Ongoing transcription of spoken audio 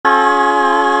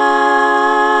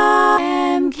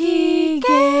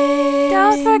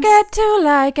forget to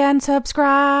like and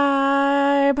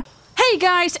subscribe. Hey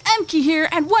guys, Emky here,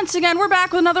 and once again we're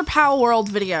back with another Palworld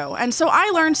video. And so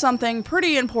I learned something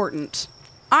pretty important.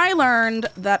 I learned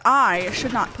that I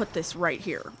should not put this right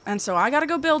here. And so I gotta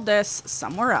go build this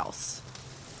somewhere else.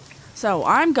 So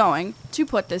I'm going to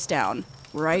put this down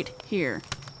right here.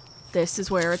 This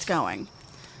is where it's going.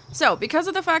 So, because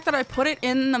of the fact that I put it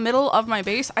in the middle of my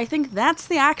base, I think that's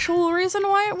the actual reason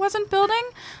why it wasn't building.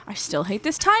 I still hate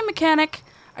this time mechanic.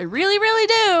 I really, really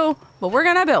do. But we're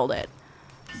gonna build it.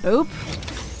 Boop.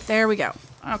 There we go.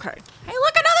 Okay. Hey,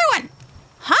 look, another one!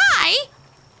 Hi!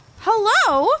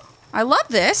 Hello! I love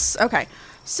this. Okay.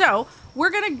 So, we're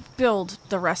gonna build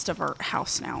the rest of our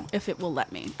house now, if it will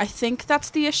let me. I think that's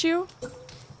the issue.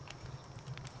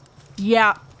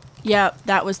 Yeah. Yeah,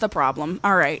 that was the problem.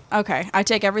 Alright, okay. I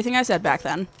take everything I said back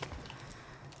then.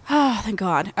 Ah, thank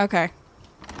God. Okay.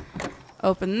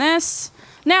 Open this.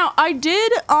 Now, I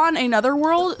did, on another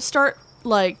world, start,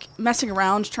 like, messing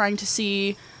around, trying to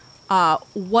see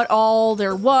what all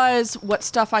there was, what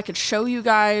stuff I could show you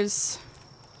guys,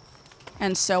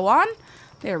 and so on.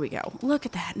 There we go. Look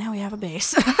at that. Now we have a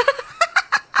base.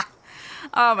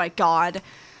 Oh my God.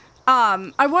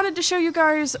 I wanted to show you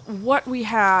guys what we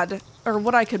had, or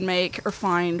what I could make, or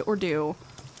find, or do.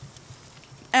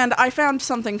 And I found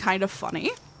something kind of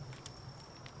funny.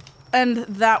 And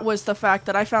that was the fact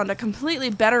that I found a completely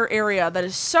better area that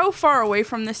is so far away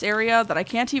from this area that I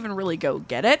can't even really go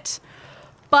get it.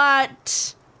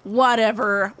 But,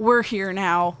 whatever. We're here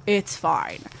now. It's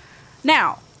fine.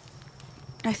 Now,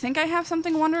 I think I have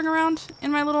something wandering around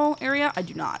in my little area. I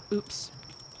do not. Oops.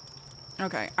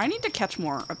 Okay, I need to catch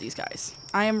more of these guys.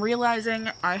 I am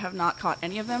realizing I have not caught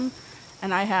any of them,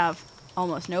 and I have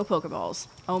almost no Pokeballs.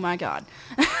 Oh my God.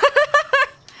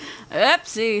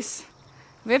 Oopsies.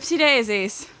 Whoopsie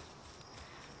daisies.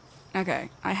 Okay,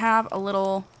 I have a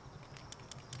little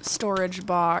storage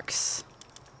box.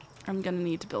 I'm gonna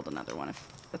need to build another one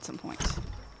at some point.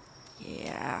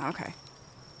 Yeah, okay.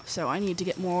 So I need to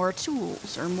get more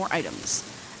tools, or more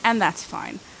items, and that's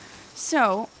fine.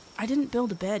 So, I didn't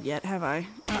build a bed yet, have I?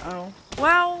 Uh-oh.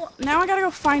 Well, now I gotta go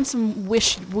find some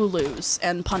wish wooloos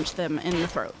and punch them in the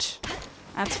throat.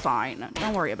 That's fine.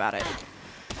 Don't worry about it.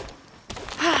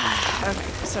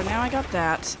 Okay, so now I got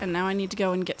that, and now I need to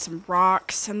go and get some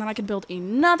rocks, and then I can build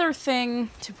another thing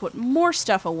to put more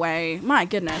stuff away. My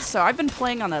goodness. So I've been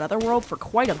playing on that other world for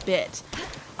quite a bit,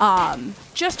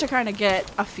 just to kind of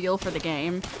get a feel for the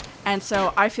game, and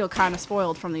so I feel kind of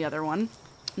spoiled from the other one.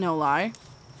 No lie.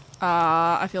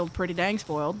 I feel pretty dang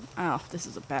spoiled. Oh, this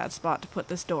is a bad spot to put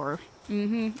this door.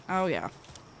 Oh, yeah.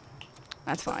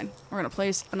 That's fine. We're gonna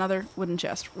place another wooden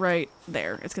chest right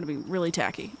there. It's gonna be really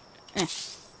tacky.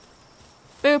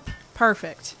 Boop.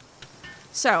 Perfect.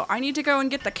 So, I need to go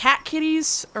and get the cat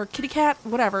kitties, or kitty cat,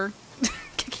 whatever.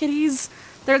 Kitties.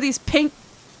 They're these pink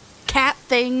cat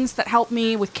things that help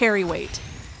me with carry weight.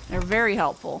 They're very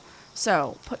helpful.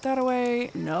 So, put that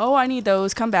away. No, I need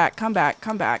those. Come back, come back,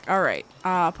 come back. Alright.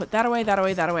 Put that away, that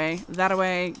away, that away, that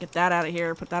away. Get that out of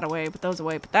here. Put that away, put those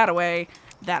away, put that away,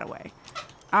 that away.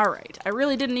 Alright. I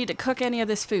really didn't need to cook any of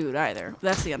this food either.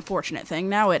 That's the unfortunate thing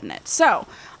now, isn't it? So,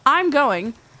 I'm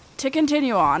going to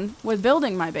continue on with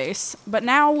building my base, but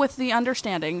now with the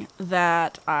understanding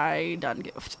that I done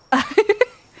goofed.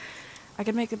 I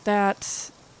can make it that...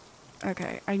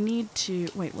 Okay, I need to...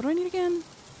 Wait, what do I need again?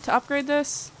 To upgrade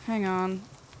this? Hang on.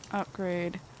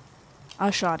 Upgrade.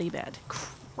 A shoddy bed.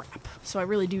 Crap. So I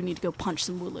really do need to go punch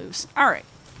some wooloos. Alright.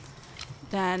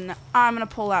 Then I'm gonna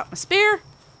pull out my spear,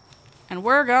 and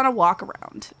we're gonna walk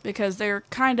around, because they're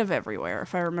kind of everywhere,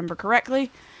 if I remember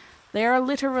correctly. They are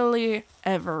literally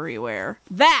everywhere.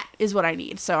 That is what I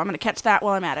need, so I'm gonna catch that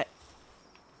while I'm at it.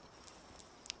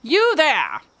 You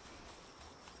there!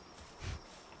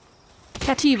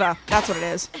 Cativa. That's what it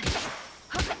is.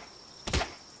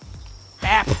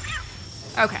 Bap.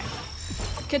 Okay.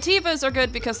 Cativas are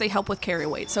good because they help with carry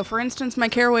weight. So, for instance, my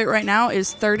carry weight right now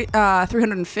is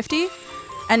 350,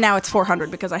 and now it's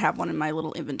 400 because I have one in my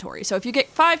little inventory. So if you get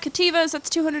 5 Cativas, that's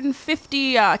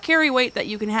 250 carry weight that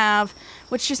you can have,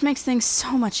 which just makes things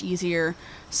so much easier.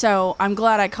 So I'm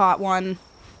glad I caught one.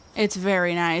 It's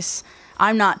very nice.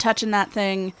 I'm not touching that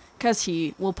thing because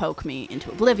he will poke me into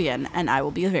oblivion, and I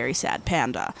will be a very sad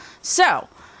panda. So...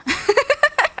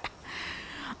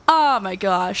 Oh my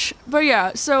gosh. But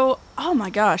yeah, so, oh my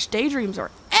gosh, daydreams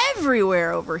are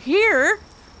everywhere over here.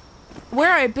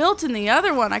 Where I built in the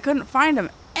other one, I couldn't find them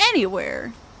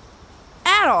anywhere.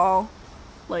 At all.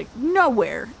 Like,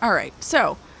 nowhere. Alright,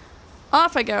 so,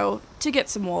 off I go to get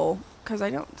some wool, because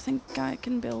I don't think I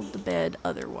can build the bed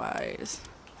otherwise.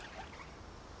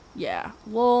 Yeah,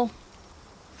 wool,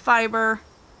 fiber,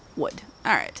 wood.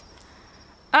 Alright.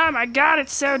 Oh my god,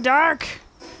 it's so dark.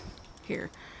 Here,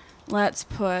 let's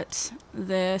put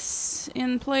this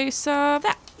in place of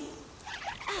that.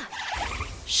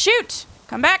 Shoot!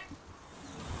 Come back.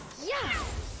 Yeah.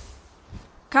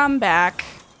 Come back.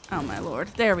 Oh my lord.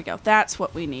 There we go. That's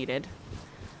what we needed.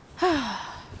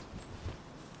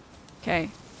 Okay.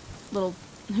 Little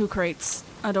Who crates.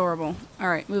 Adorable.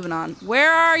 Alright, moving on.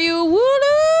 Where are you,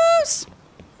 Wooloos?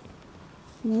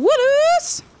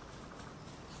 Wooloos!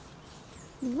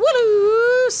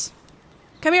 Wooloos!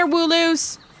 Come here,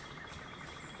 Wooloos!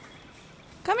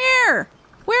 Come here!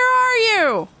 Where are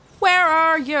you? Where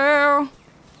are you?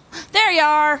 There you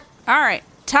are! Alright,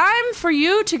 time for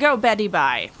you to go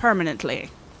Betty-bye permanently.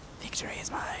 Victory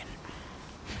is mine.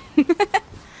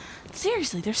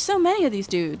 Seriously, there's so many of these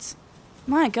dudes.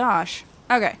 My gosh.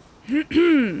 Okay.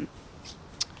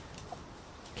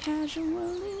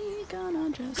 Casually gonna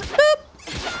just boop.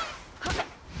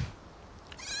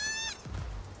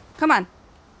 Come on.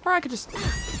 Or I could just...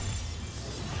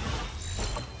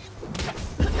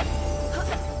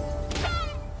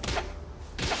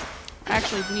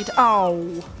 Actually need to...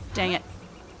 Oh, dang it.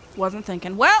 Wasn't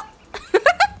thinking. Well.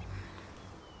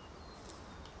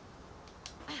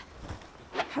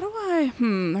 How do I...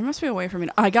 there must be a way for me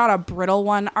to... I got a brittle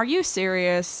one. Are you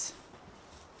serious?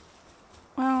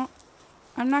 Well,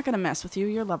 I'm not going to mess with you.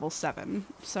 You're level 7.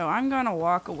 So I'm going to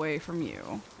walk away from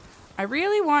you. I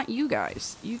really want you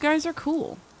guys. You guys are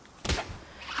cool.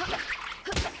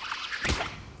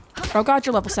 Oh god,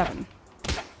 you're level 7.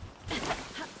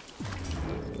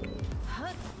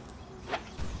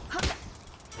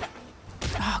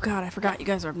 Oh god, I forgot you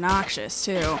guys are obnoxious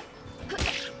too.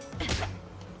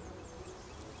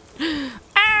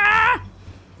 Ah!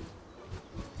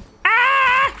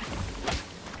 Ah!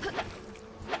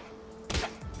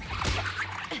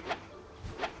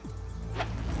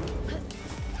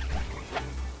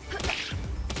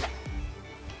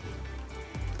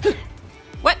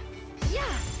 What? Yeah.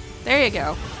 There you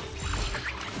go.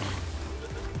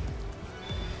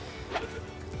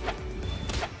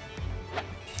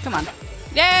 Come on.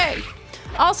 Yay!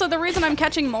 Also, the reason I'm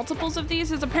catching multiples of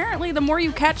these is apparently the more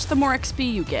you catch, the more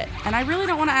XP you get. And I really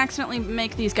don't want to accidentally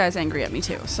make these guys angry at me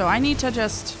too. So I need to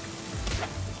just...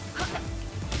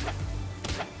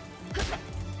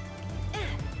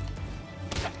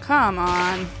 Come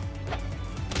on.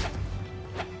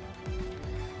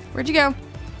 Where'd you go?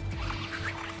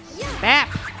 Bap!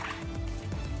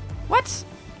 What?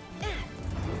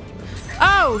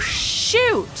 Oh,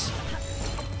 shoot!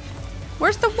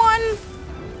 Where's the one?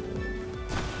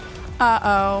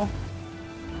 Uh-oh.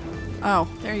 Oh,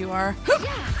 there you are.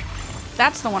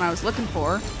 That's the one I was looking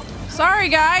for. Sorry,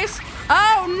 guys.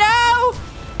 Oh, no!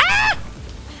 Ah!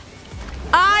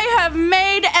 I have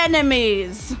made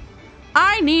enemies.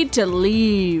 I need to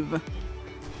leave.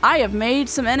 I have made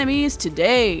some enemies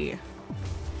today.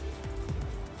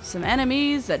 Some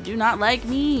enemies that do not like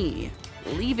me.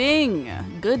 Leaving.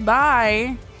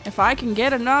 Goodbye. If I can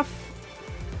get enough.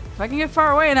 If I can get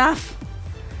far away enough.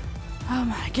 Oh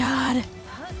my god.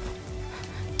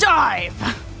 Dive!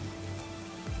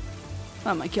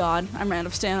 Oh my god, I'm out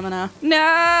of stamina.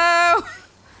 No!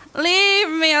 Leave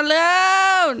me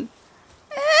alone!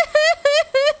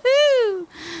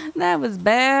 That was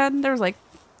bad. There was like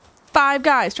 5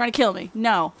 guys trying to kill me.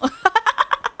 No.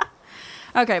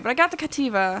 Okay, but I got the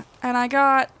Kativa, and I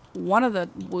got one of the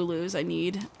Wooloos I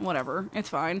need. Whatever, it's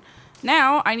fine.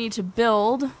 Now I need to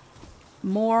build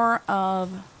more of...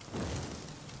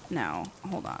 No,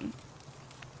 hold on.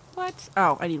 What?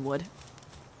 Oh, I need wood.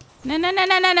 No, no, no,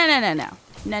 no, no, no, no, no, no.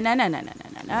 No, no, no, no, no,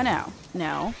 no, no, no,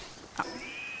 no. Oh.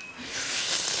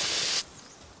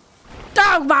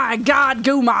 Oh my god,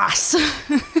 Gumas!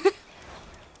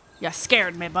 You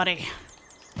scared me, buddy.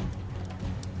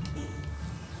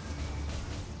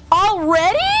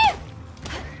 Already?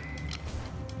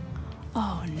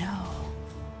 Oh no.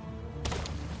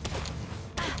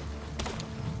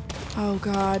 Oh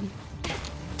god.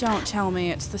 Don't tell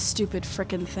me it's the stupid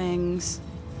frickin' things.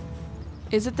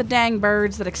 Is it the dang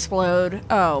birds that explode?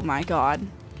 Oh my god.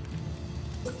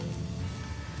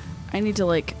 I need to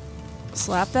like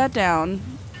slap that down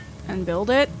and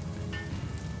build it.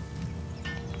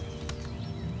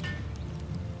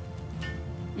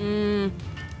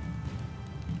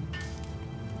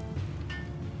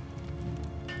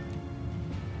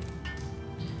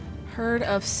 Herd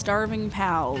of starving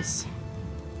pals.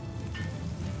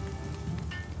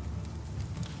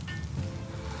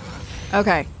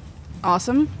 Okay.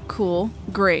 Awesome. Cool.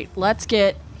 Great. Let's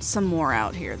get some more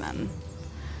out here then.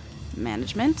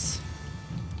 Management.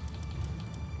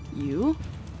 You.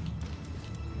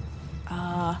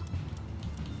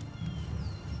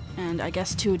 And I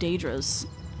guess 2 Daedras.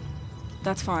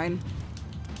 That's fine.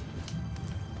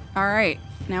 Alright,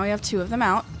 now we have 2 of them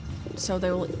out, so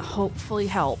they will hopefully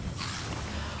help.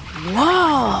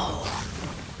 Whoa!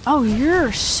 Oh,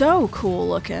 you're so cool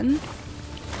looking.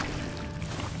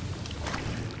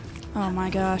 Oh my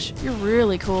gosh, you're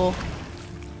really cool.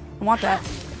 I want that.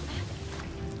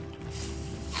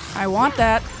 I want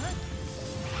that.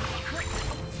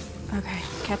 Okay,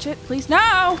 catch it, please. No!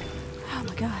 Oh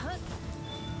my god.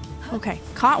 Okay,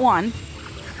 caught one.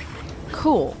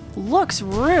 Cool. Looks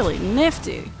really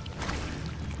nifty.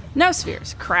 No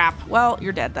spheres. Crap. Well,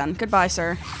 you're dead then. Goodbye,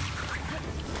 sir.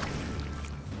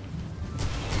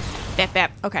 Bap,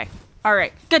 bap. Okay.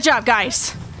 Alright. Good job,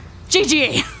 guys.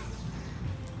 GG!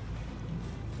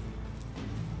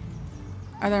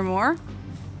 Are there more?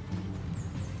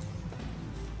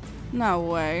 No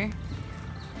way.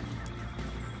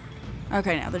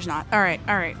 Okay, no, there's not. Alright,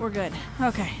 alright. We're good.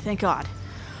 Okay, thank God.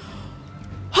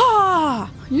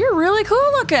 Ah! You're really cool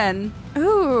looking!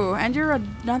 Ooh, and you're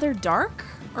another dark?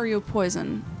 Or are you a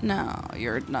poison? No,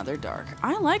 you're another dark.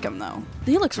 I like him, though.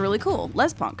 He looks really cool.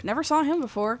 Lespunk. Never saw him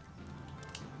before.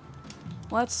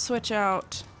 Let's switch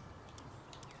out...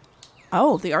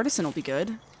 Oh, the artisan will be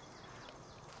good.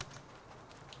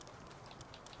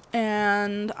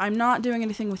 And I'm not doing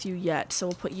anything with you yet, so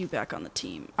we'll put you back on the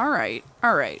team. Alright,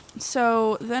 alright.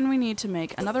 So then we need to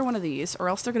make another one of these, or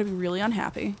else they're going to be really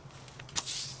unhappy.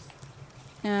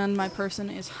 And my person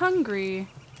is hungry.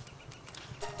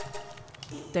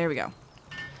 There we go.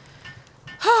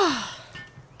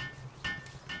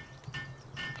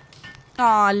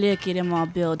 Aw, look at them all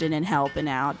building and helping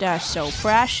out. That's so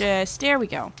precious. There we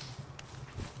go.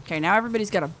 Okay, now everybody's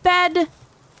got a bed.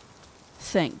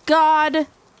 Thank God.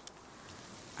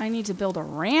 I need to build a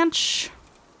ranch.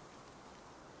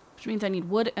 Which means I need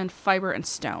wood and fiber and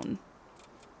stone.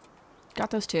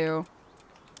 Got those 2.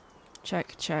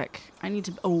 Check, check. I need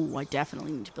to... Oh, I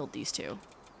definitely need to build these 2.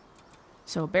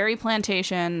 So, berry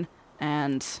plantation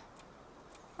and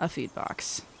a feed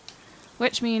box.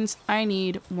 Which means I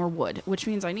need more wood. Which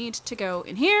means I need to go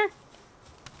in here.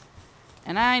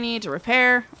 And I need to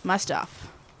repair my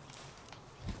stuff.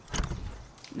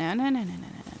 No, no, no, no, no,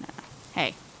 no, no.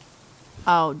 Hey.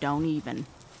 Oh, don't even.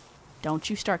 Don't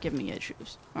you start giving me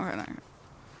issues. Okay, no.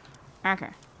 Okay.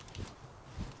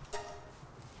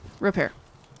 Repair.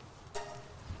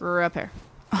 Repair.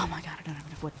 Oh my god, I don't have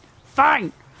enough wood.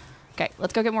 Fine! Okay,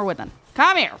 let's go get more wood then.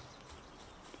 Come here!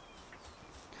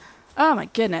 Oh my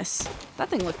goodness. That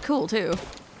thing looked cool too.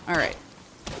 Alright.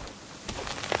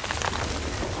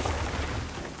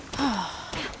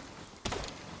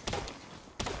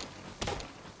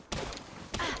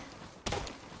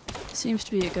 Seems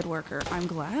to be a good worker. I'm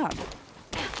glad.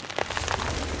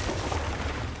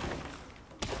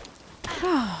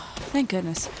 Thank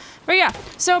goodness. But yeah,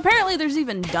 so apparently there's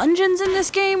even dungeons in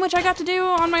this game, which I got to do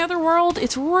on my other world.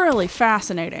 It's really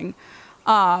fascinating.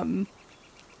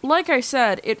 Like I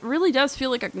said, it really does feel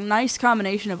like a nice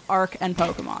combination of Ark and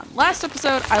Pokemon. Last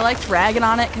episode, I liked ragging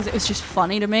on it because it was just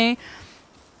funny to me.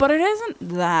 But it isn't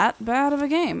that bad of a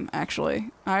game,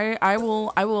 actually. I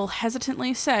will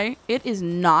hesitantly say it is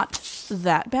not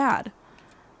that bad.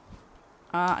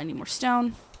 I need more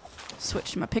stone.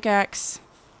 Switch to my pickaxe.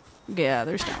 Yeah,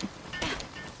 there's stone.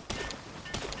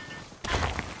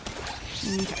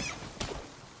 Okay.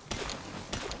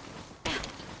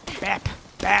 Bap,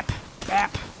 bap,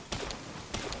 bap.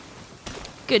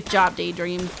 Good job,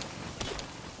 Daydream.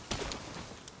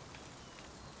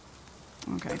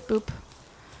 Okay, boop.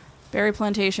 Berry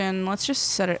plantation. Let's just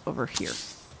set it over here.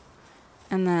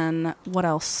 And then, what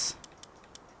else?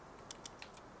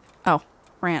 Oh,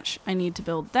 ranch. I need to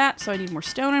build that, so I need more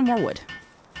stone and more wood.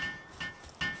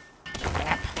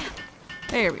 Bap.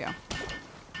 There we go.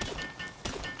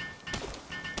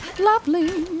 Lovely.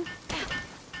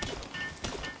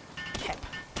 Hep,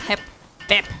 hep,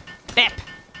 bap, bap.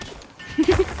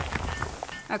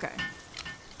 Okay.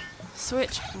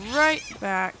 Switch right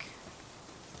back.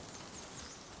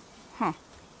 Huh.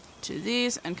 To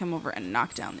these and come over and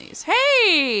knock down these.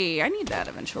 Hey! I need that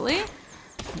eventually.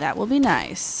 That will be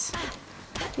nice.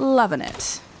 Loving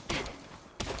it.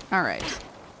 Alright.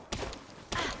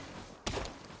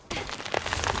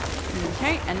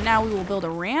 Okay, and now we will build a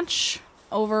ranch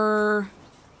over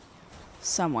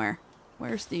somewhere.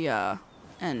 Where's the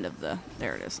end of the...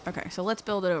 There it is. Okay, so let's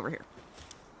build it over here.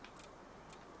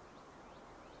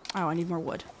 Oh, I need more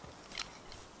wood.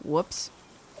 Whoops.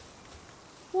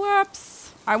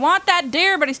 Whoops. I want that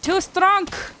deer, but he's too strong.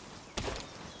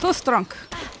 Too strong.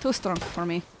 Too strong for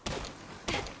me.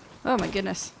 Oh my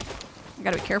goodness. I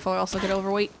gotta be careful or else I'll get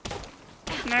overweight.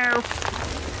 No.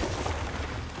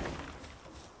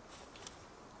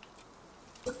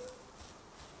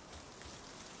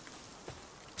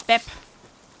 Bip.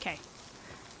 Okay.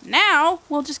 Now,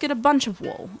 we'll just get a bunch of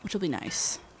wool, which will be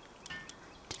nice.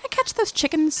 Did I catch those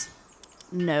chickens?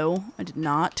 No, I did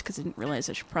not, because I didn't realize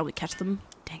I should probably catch them.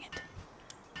 Dang it.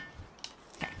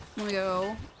 Okay, I'm gonna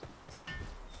go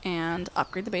and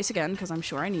upgrade the base again, because I'm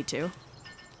sure I need to.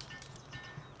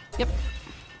 Yep.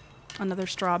 Another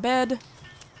straw bed.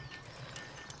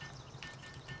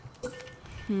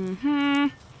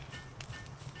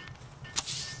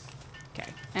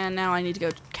 Okay, and now I need to go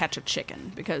catch a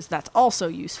chicken, because that's also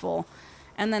useful.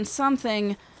 And then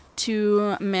something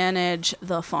to manage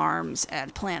the farms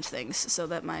and plant things so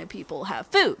that my people have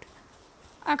food.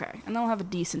 Okay, and then we'll have a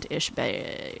decent-ish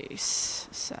base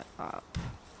set up.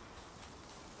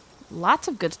 Lots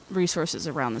of good resources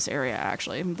around this area,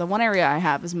 actually. The one area I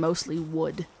have is mostly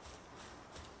wood.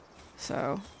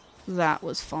 So, that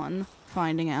was fun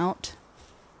finding out.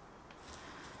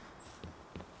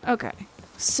 Okay,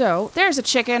 so there's a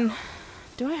chicken.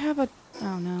 Do I have a...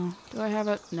 Oh, no. Do I have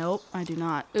a... Nope, I do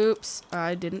not. Oops,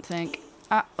 I didn't think.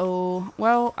 Uh-oh.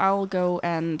 Well, I'll go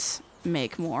and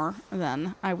make more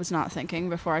then. I was not thinking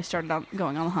before I started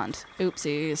going on the hunt.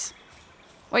 Oopsies.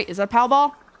 Wait, is that a pal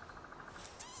ball?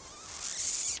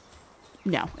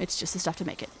 No, it's just the stuff to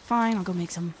make it. Fine, I'll go make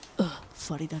some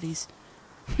fuddy-duddies.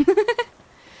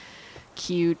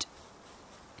 Cute.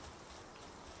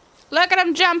 Look at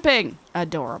him jumping!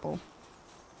 Adorable.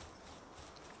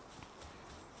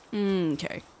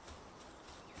 Okay.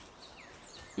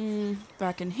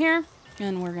 Back in here,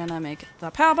 and we're gonna make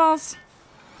the pow balls.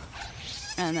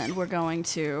 And then we're going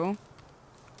to...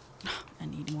 I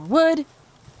need more wood.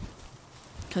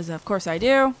 Because of course I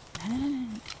do.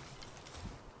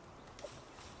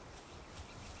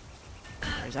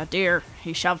 There's that deer.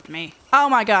 He shoved me. Oh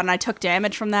my god, and I took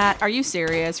damage from that? Are you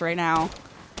serious right now?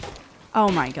 Oh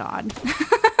my god.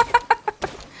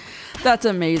 That's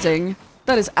amazing.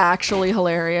 That is actually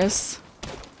hilarious.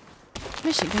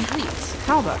 Mission complete.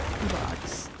 Halbut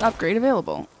box. Upgrade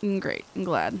available. Great. I'm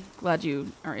glad. Glad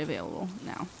you are available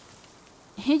now.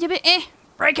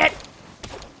 Break it!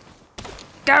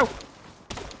 Go!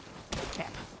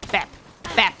 Bap. Bap.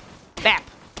 Bap. Bap.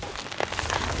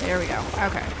 There we go.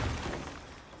 Okay.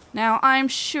 Now, I'm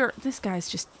sure... This guy's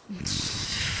just...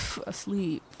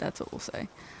 asleep. That's what we'll say.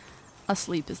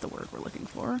 Asleep is the word we're looking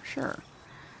for. Sure.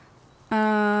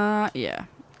 Yeah.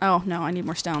 Oh, no, I need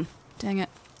more stone. Dang it.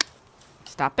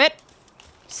 Stop it.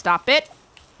 Stop it.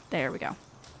 There we go.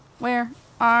 Where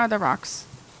are the rocks?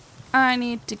 I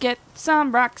need to get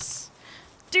some rocks.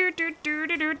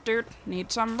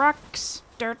 Need some rocks.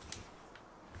 Dirt.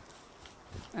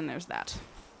 And there's that.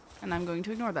 And I'm going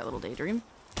to ignore that little daydream.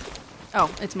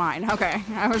 Oh, it's mine. Okay.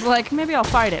 I was like, maybe I'll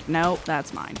fight it. No,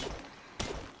 that's mine.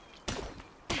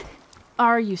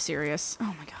 Are you serious?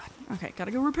 Oh my god. Okay,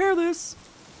 gotta go repair this.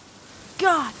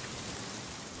 God!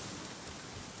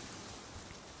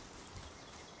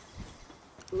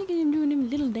 Look at him doing them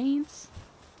little dance.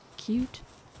 Cute.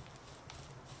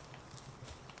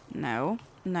 No.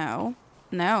 No.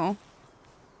 No.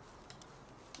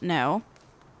 No.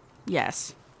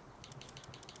 Yes.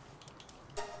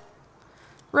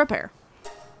 Repair.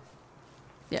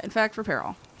 Yeah, in fact, repair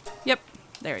all. Yep.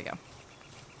 There you go.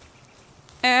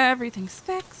 Everything's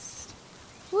fixed.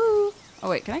 Woo! Oh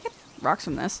wait, can I get rocks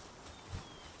from this?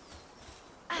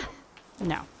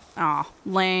 No. Aw,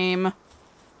 lame.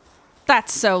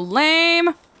 That's so lame!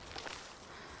 I'm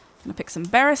gonna pick some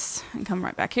berries and come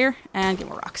right back here and get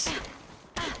more rocks.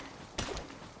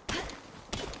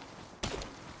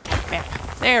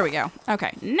 There we go.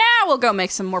 Okay, now we'll go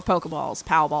make some more Pokeballs,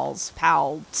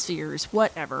 Pal Spheres,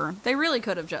 whatever. They really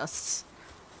could have just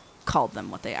called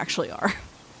them what they actually are.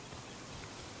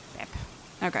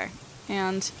 Okay,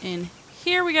 and in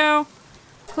here we go.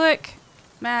 Click,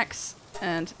 max,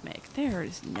 and make. There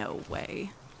is no way.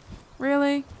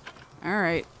 Really?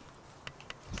 Alright.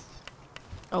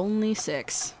 Only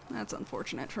 6. That's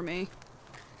unfortunate for me.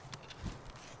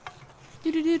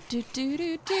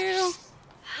 Do-do-do-do-do-do-do.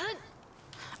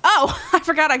 Oh, I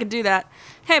forgot I could do that.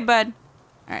 Hey, bud.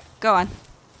 Alright, go on.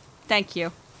 Thank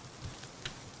you.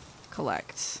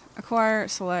 Collect. Acquire,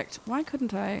 select. Why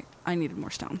couldn't I? I needed more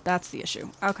stone. That's the issue.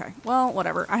 Okay, well,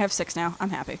 whatever. I have 6 now.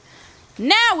 I'm happy.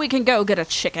 Now we can go get a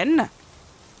chicken.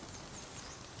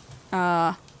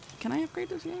 Can I upgrade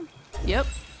this game? Yep.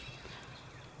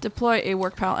 Deploy a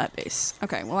work pal at base.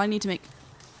 Okay, well, I need to make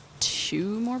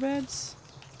 2 more beds.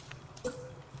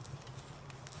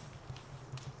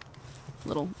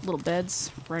 Little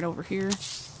beds right over here.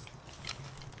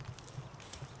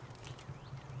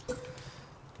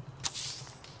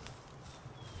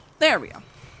 There we go.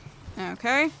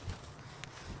 Okay.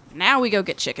 Now we go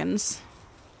get chickens.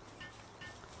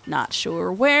 Not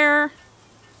sure where.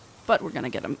 but we're gonna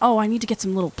get them. Oh, I need to get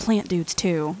some little plant dudes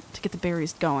too to get the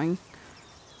berries going.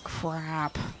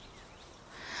 Crap.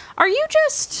 Are you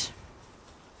just...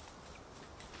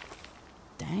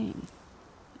 Dang.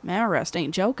 Mama Rest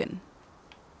ain't joking.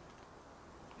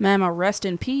 Mama, rest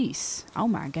in peace. Oh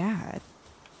my god.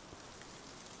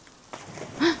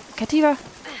 Cativa.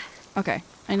 Okay,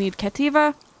 I need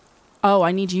Cativa. Oh,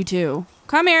 I need you too.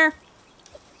 Come here.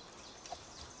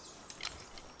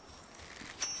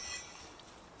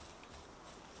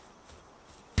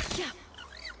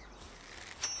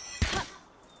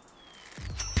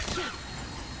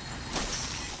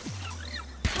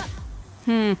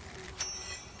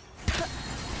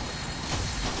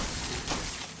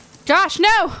 Josh,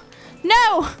 no!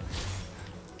 No!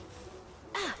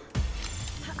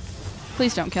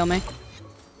 Please don't kill me.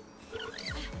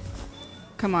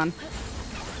 Come on.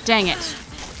 Dang it.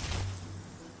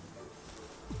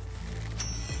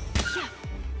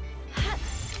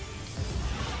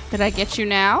 Did I get you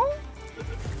now?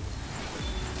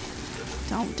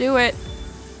 Don't do it.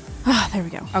 Ah, there we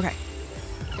go. Okay.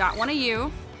 Got one of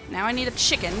you. Now I need a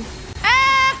chicken.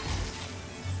 Ah!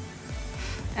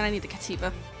 And I need the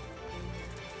Cativa.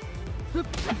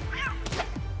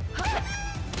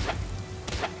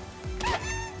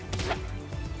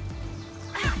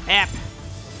 App.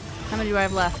 How many do I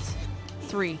have left?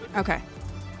 3. Okay.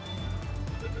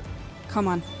 Come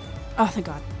on. Oh, thank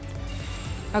God.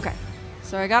 Okay.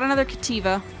 So I got another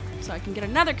Cativa. So I can get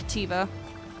another Cativa.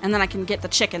 And then I can get the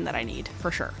chicken that I need, for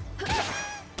sure.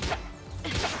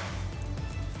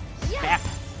 Bap.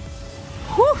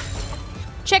 Whew.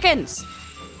 Chickens!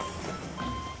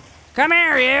 Come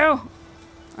here, you!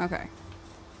 Okay.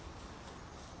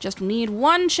 Just need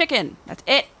one chicken. That's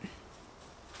it.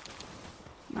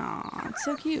 Aw, it's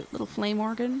so cute. Little flame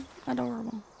organ.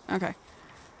 Adorable. Okay.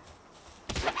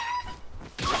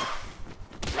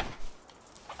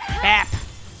 Bap.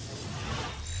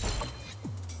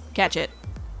 Catch it.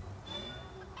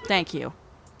 Thank you.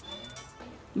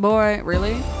 Boy,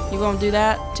 really? You gonna do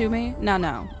that to me? No,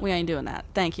 no. We ain't doing that.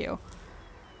 Thank you.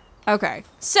 Okay.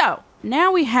 So,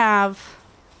 now we have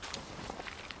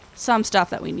some stuff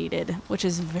that we needed, which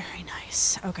is very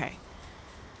nice. Okay.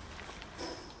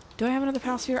 Do I have another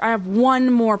pal sphere? I have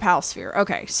one more pal sphere.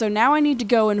 Okay, so now I need to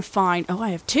go and find... Oh, I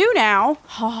have 2 now.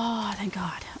 Oh, thank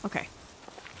God. Okay.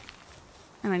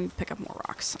 And I need to pick up more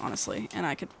rocks, honestly. And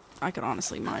I could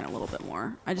honestly mine a little bit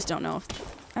more. I just don't know if...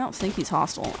 I don't think he's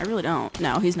hostile. I really don't.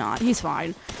 No, he's not. He's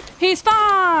fine. He's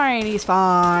fine! He's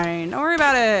fine. Don't worry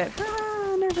about it.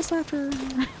 Ah, nervous laughter.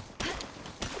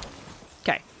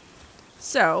 Okay.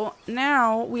 So,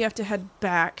 now we have to head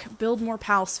back, build more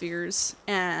pal spheres,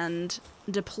 and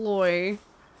deploy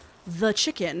the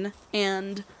chicken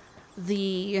and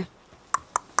the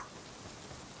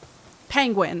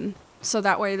penguin, so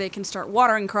that way they can start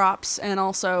watering crops and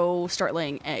also start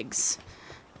laying eggs.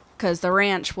 Because the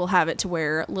ranch will have it to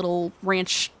where little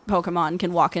ranch Pokemon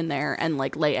can walk in there and,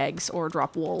 like, lay eggs or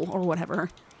drop wool or whatever.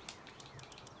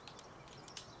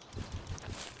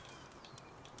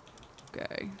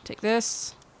 Okay, take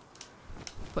this.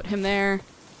 Put him there.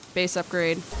 Base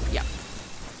upgrade. Yep.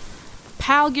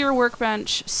 Palgear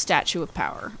Workbench, Statue of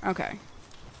Power. Okay.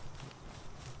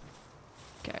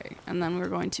 Okay, and then we're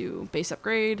going to base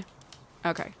upgrade.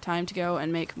 Okay, time to go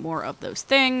and make more of those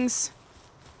things.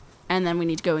 And then we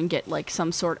need to go and get, like,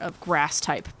 some sort of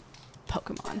grass-type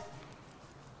Pokemon.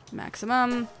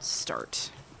 Maximum.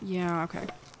 Start. Yeah, okay.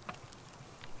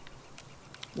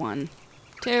 1,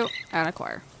 2, and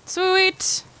acquire.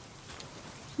 Sweet!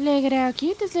 Look at how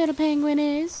cute this little penguin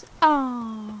is.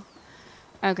 Aww.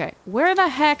 Okay, where the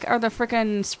heck are the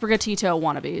frickin' Sprigatito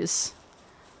wannabes?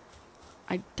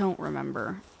 I don't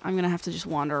remember. I'm gonna have to just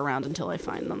wander around until I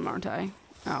find them, aren't I?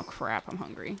 Oh crap, I'm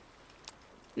hungry.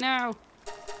 No!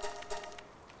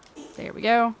 There we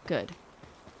go. Good.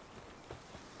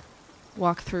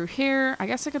 Walk through here. I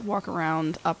guess I could walk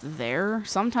around up there.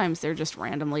 Sometimes they're just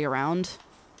randomly around.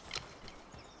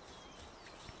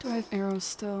 Do I have arrows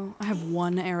still? I have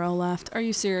 1 arrow left. Are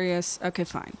you serious? Okay,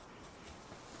 fine.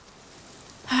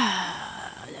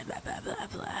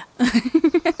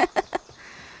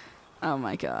 Oh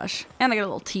my gosh. And I got a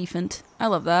little Teefant. I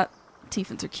love that.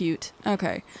 Teefants are cute.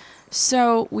 Okay.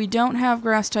 So, we don't have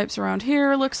grass types around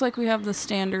here. Looks like we have the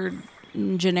standard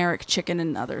generic chicken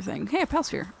and other thing. Hey, a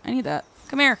Palsphere. I need that.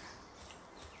 Come here.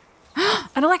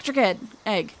 An electric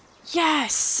egg.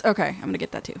 Yes! Okay, I'm gonna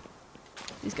get that too.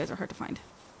 These guys are hard to find.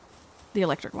 The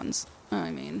electric ones.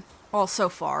 I mean, all so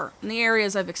far. In the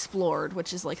areas I've explored,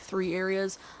 which is like 3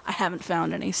 areas, I haven't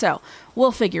found any. So,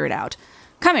 we'll figure it out.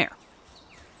 Come here.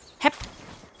 Hep.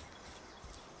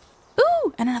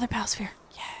 Ooh, and another Palsphere.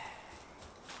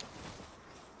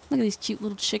 Look at these cute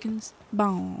little chickens.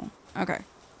 Boom. Okay.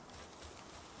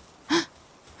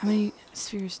 How many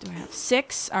spheres do I have?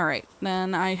 6? Alright.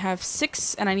 Then I have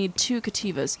 6, and I need 2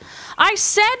 Cativas. I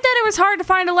said that it was hard to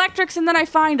find electrics, and then I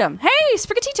find them. Hey,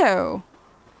 Sprigatito!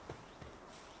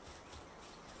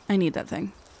 I need that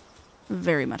thing.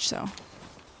 Very much so.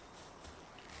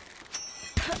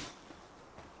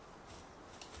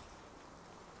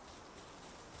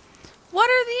 What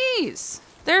are these?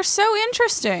 They're so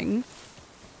interesting.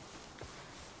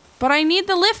 But I need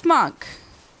the Leaf Monk.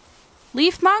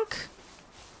 Leaf Monk?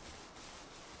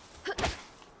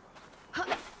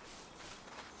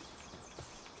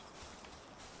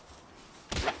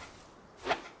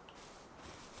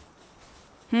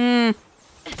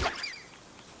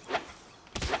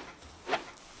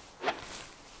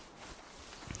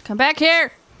 Come back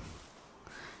here.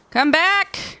 Come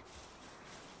back.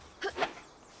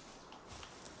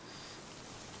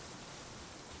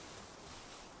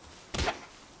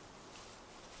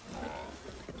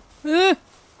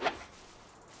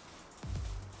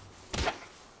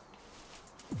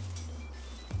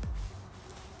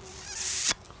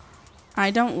 I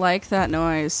don't like that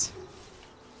noise.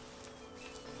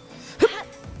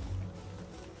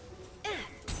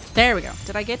 There we go.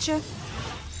 Did I get you?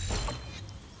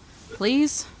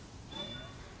 Please?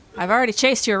 I've already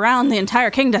chased you around the entire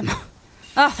kingdom.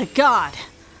 Oh, thank God.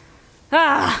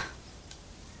 Ah.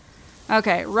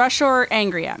 Okay, Rushor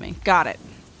angry at me. Got it.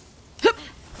 Hup.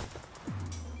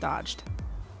 Dodged.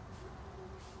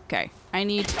 Okay, I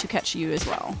need to catch you as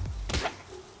well.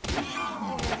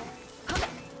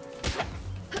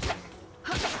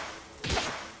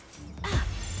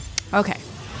 Okay.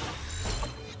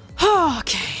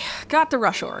 Okay, got the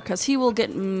Rushor, because he will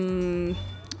get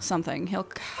something. He'll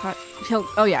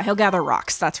gather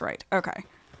rocks. That's right. Okay.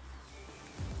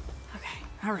 Okay,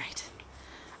 all right.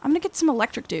 I'm gonna get some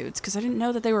electric dudes, because I didn't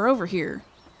know that they were over here.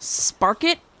 Spark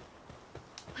it.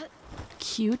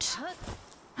 Cute.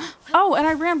 Oh, and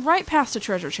I ran right past a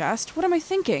treasure chest. What am I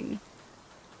thinking?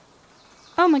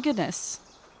 Oh my goodness.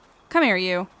 Come here,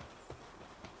 you.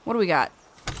 What do we got?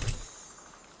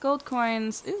 Gold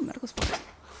coins. Ooh, medical supplies.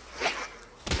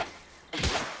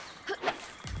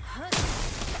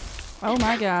 Oh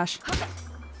my gosh.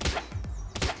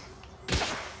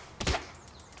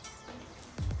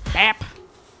 Bap.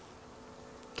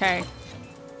 Okay.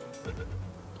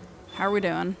 How are we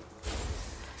doing?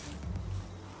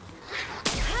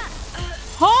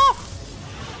 Huh?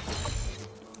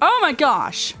 Oh my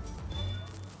gosh.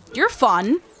 You're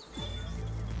fun.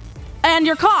 And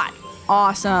you're caught.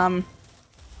 Awesome.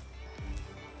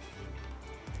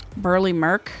 Burly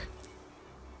Merc.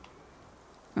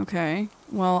 Okay.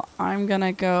 Well, I'm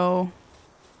gonna go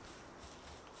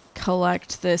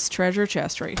collect this treasure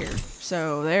chest right here.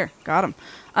 So, there. Got him.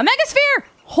 A Megasphere!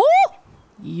 Oh!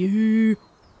 Yeah.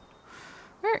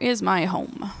 Where is my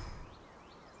home?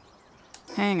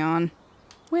 Hang on.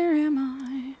 Where am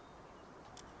I?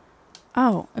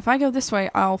 Oh, if I go this way,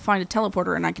 I'll find a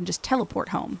teleporter and I can just teleport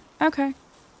home. Okay.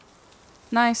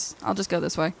 Nice. I'll just go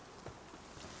this way.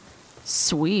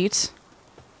 Sweet.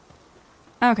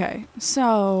 Okay,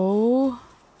 so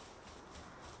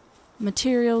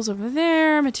materials over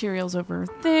there, materials over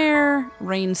there.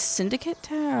 Rain Syndicate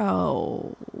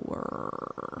Tower.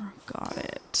 Got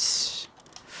it.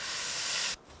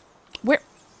 Where?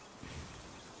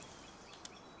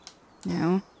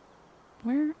 No.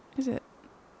 Where is it?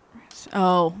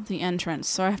 Oh, the entrance.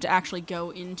 So I have to actually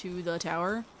go into the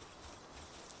tower.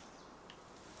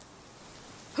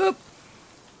 Hoop.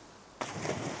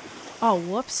 Oh,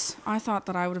 whoops. I thought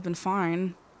that I would have been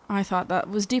fine. I thought that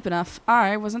was deep enough.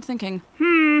 I wasn't thinking.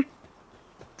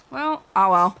 Well, oh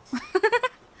well.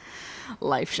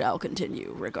 Life shall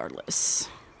continue regardless.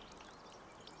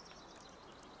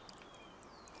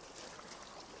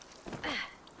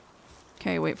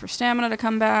 Okay, wait for stamina to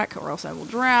come back or else I will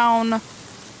drown.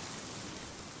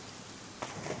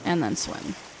 And then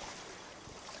swim.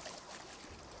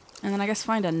 And then I guess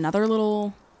find another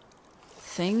little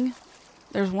thing.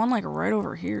 There's one like right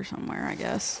over here somewhere, I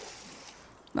guess.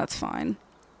 That's fine.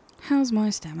 How's my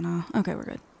stamina? Okay, we're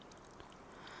good.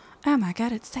 Oh my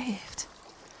god, it's saved.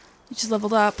 You just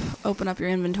leveled up, open up your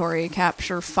inventory,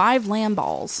 capture 5 lamb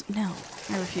balls. No,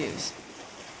 I refuse.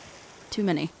 Too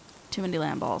many. Too many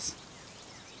lamb balls.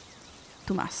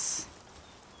 Too mas.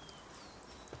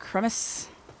 Cremis.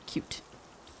 Cute.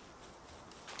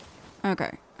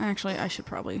 Okay, actually, I should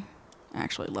probably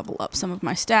actually level up some of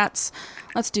my stats.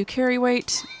 Let's do carry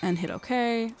weight and hit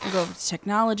OK. We'll go over to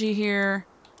technology here.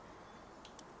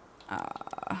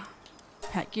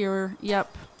 Pet gear,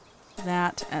 yep.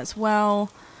 That as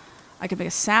well. I could make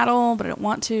a saddle, but I don't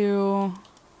want to.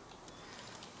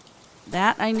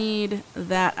 That I need.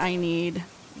 That I need.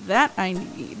 That I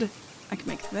need. I can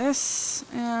make this,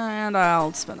 and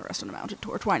I'll spend the rest on a mounted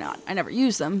torch. Why not? I never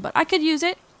use them, but I could use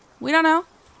it. We don't know.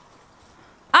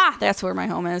 Ah, that's where my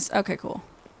home is. Okay, cool.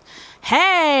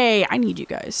 Hey, I need you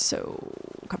guys, so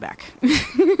come back.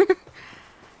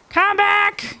 Come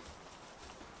back!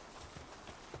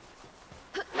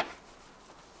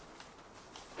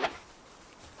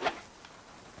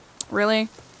 Really?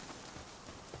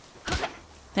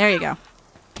 There you go.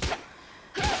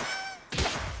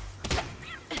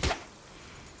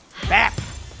 Bap!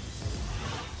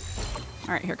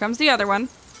 Alright, here comes the other one.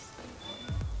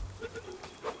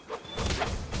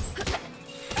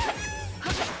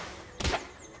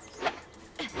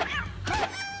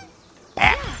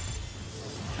 Bap!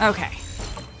 Okay.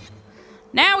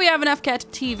 Now we have enough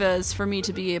cativas for me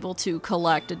to be able to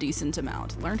collect a decent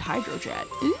amount. Learned hydrojet.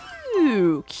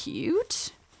 Ooh,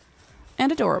 cute.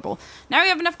 And adorable. Now we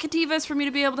have enough cativas for me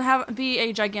to be able to be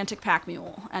a gigantic pack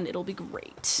mule, and it'll be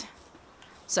great.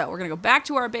 So we're gonna go back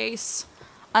to our base,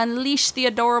 unleash the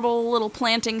adorable little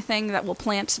planting thing that will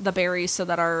plant the berries so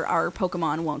that our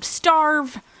Pokemon won't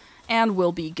starve, and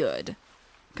we'll be good.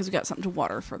 Because we got something to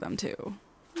water for them too.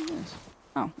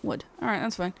 Oh, wood. Alright,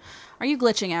 that's fine. Are you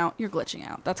glitching out? You're glitching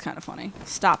out. That's kind of funny.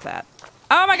 Stop that.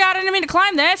 Oh my god, I didn't mean to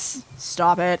climb this!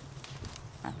 Stop it.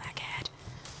 I like it.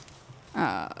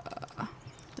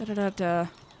 Da-da-da-da.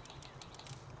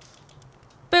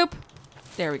 Boop.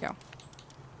 There we go.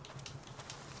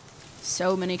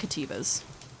 So many cativas.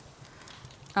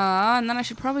 And then I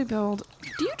should probably build...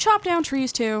 Do you chop down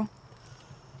trees too?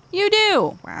 You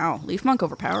do! Wow, Leaf Monk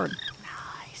overpowered.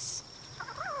 Nice.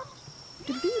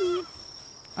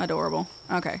 Adorable.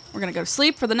 Okay, we're gonna go to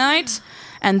sleep for the night,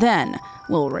 and then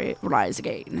we'll rise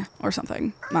again. Or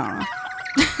something. I don't know.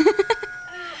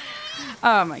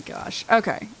 Oh my gosh.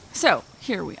 Okay, so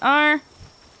here we are.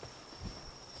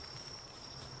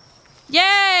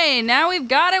 Yay! Now we've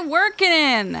got it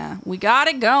working! We got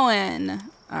it going.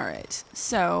 Alright,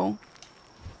 so...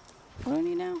 What do I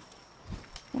need now?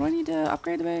 What do I need to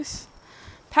upgrade the base?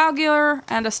 Palgear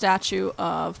and a statue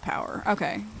of power.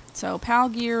 Okay, so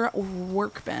Palgear,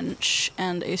 workbench,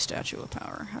 and a statue of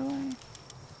power. How do I...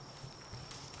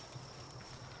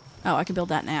 Oh, I can build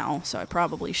that now, so I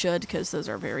probably should, because those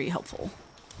are very helpful.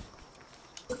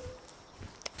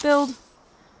 Build.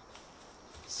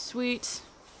 Sweet.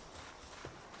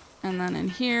 And then in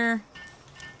here,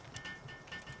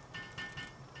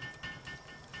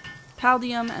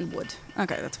 Paldium and wood.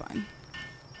 Okay, that's fine.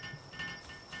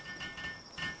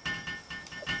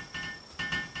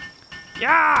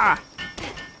 Yeah!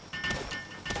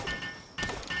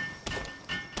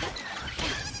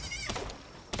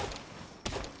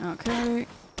 Okay.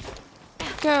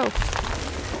 Go!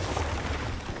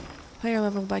 Player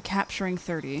level by capturing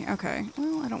 30. Okay.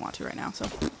 Well, I don't want to right now, so...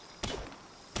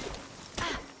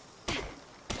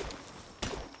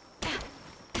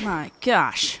 My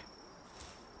gosh.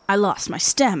 I lost my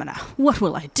stamina. What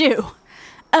will I do?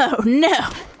 Oh no!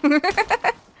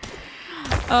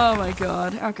 Oh my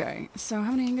god. Okay. So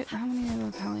how many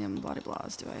Pallium blah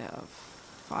blahs do I have?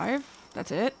 5?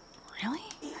 That's it? Really?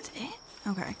 That's it?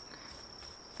 Okay.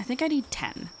 I think I need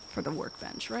 10 for the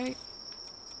workbench, right?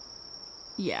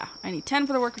 Yeah, I need 10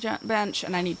 for the workbench,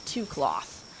 and I need 2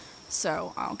 cloth.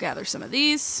 So I'll gather some of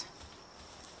these.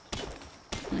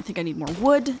 And I think I need more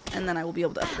wood, and then I will be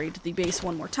able to upgrade the base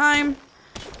one more time.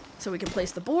 So we can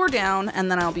place the boar down, and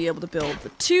then I'll be able to build the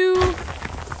 2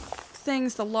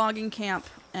 things, the logging camp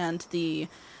and the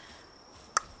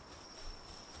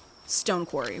stone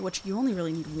quarry, which you only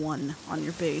really need 1 on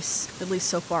your base, at least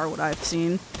so far what I've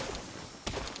seen.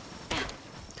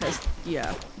 Because,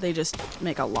 yeah, they just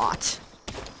make a lot.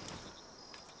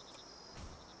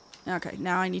 Okay,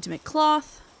 now I need to make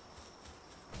cloth.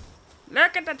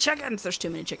 Look at the chickens! There's too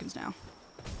many chickens now.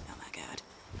 Oh my god.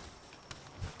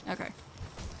 Okay.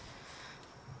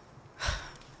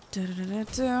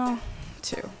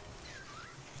 2.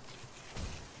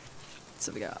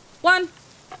 So we got 1.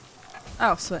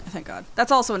 Oh, so, thank god.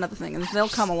 That's also another thing. And they'll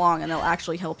come along and they'll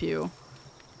actually help you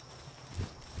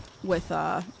with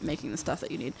making the stuff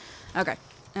that you need. Okay.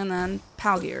 And then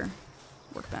Palgear.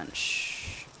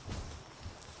 Workbench.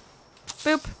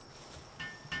 Boop.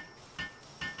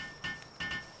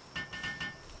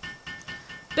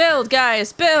 Build,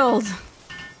 guys, build!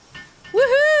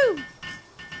 Woohoo!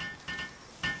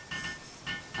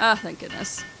 Oh, thank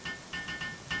goodness.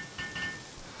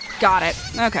 Got it.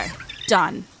 Okay,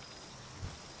 done.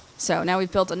 So now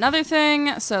we've built another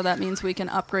thing, so that means we can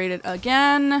upgrade it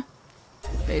again.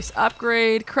 Base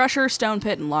upgrade, crusher, stone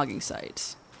pit, and logging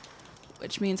site.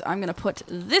 Which means I'm gonna put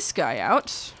this guy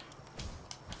out.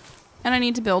 And I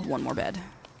need to build one more bed.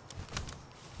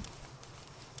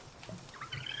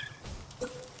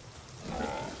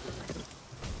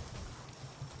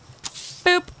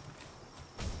 Boop.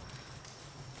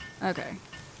 Okay.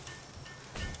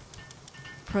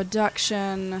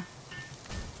 Production.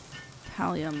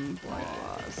 Pallium.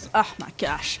 Oh my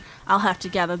gosh. I'll have to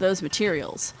gather those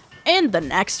materials in the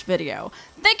next video.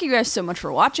 Thank you guys so much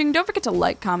for watching. Don't forget to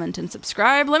like, comment, and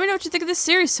subscribe. Let me know what you think of this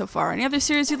series so far. Any other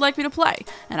series you'd like me to play.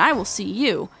 And I will see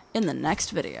you in the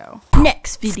next video.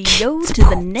 Next video to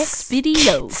the next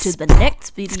video to the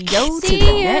next video to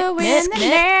the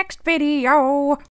next video.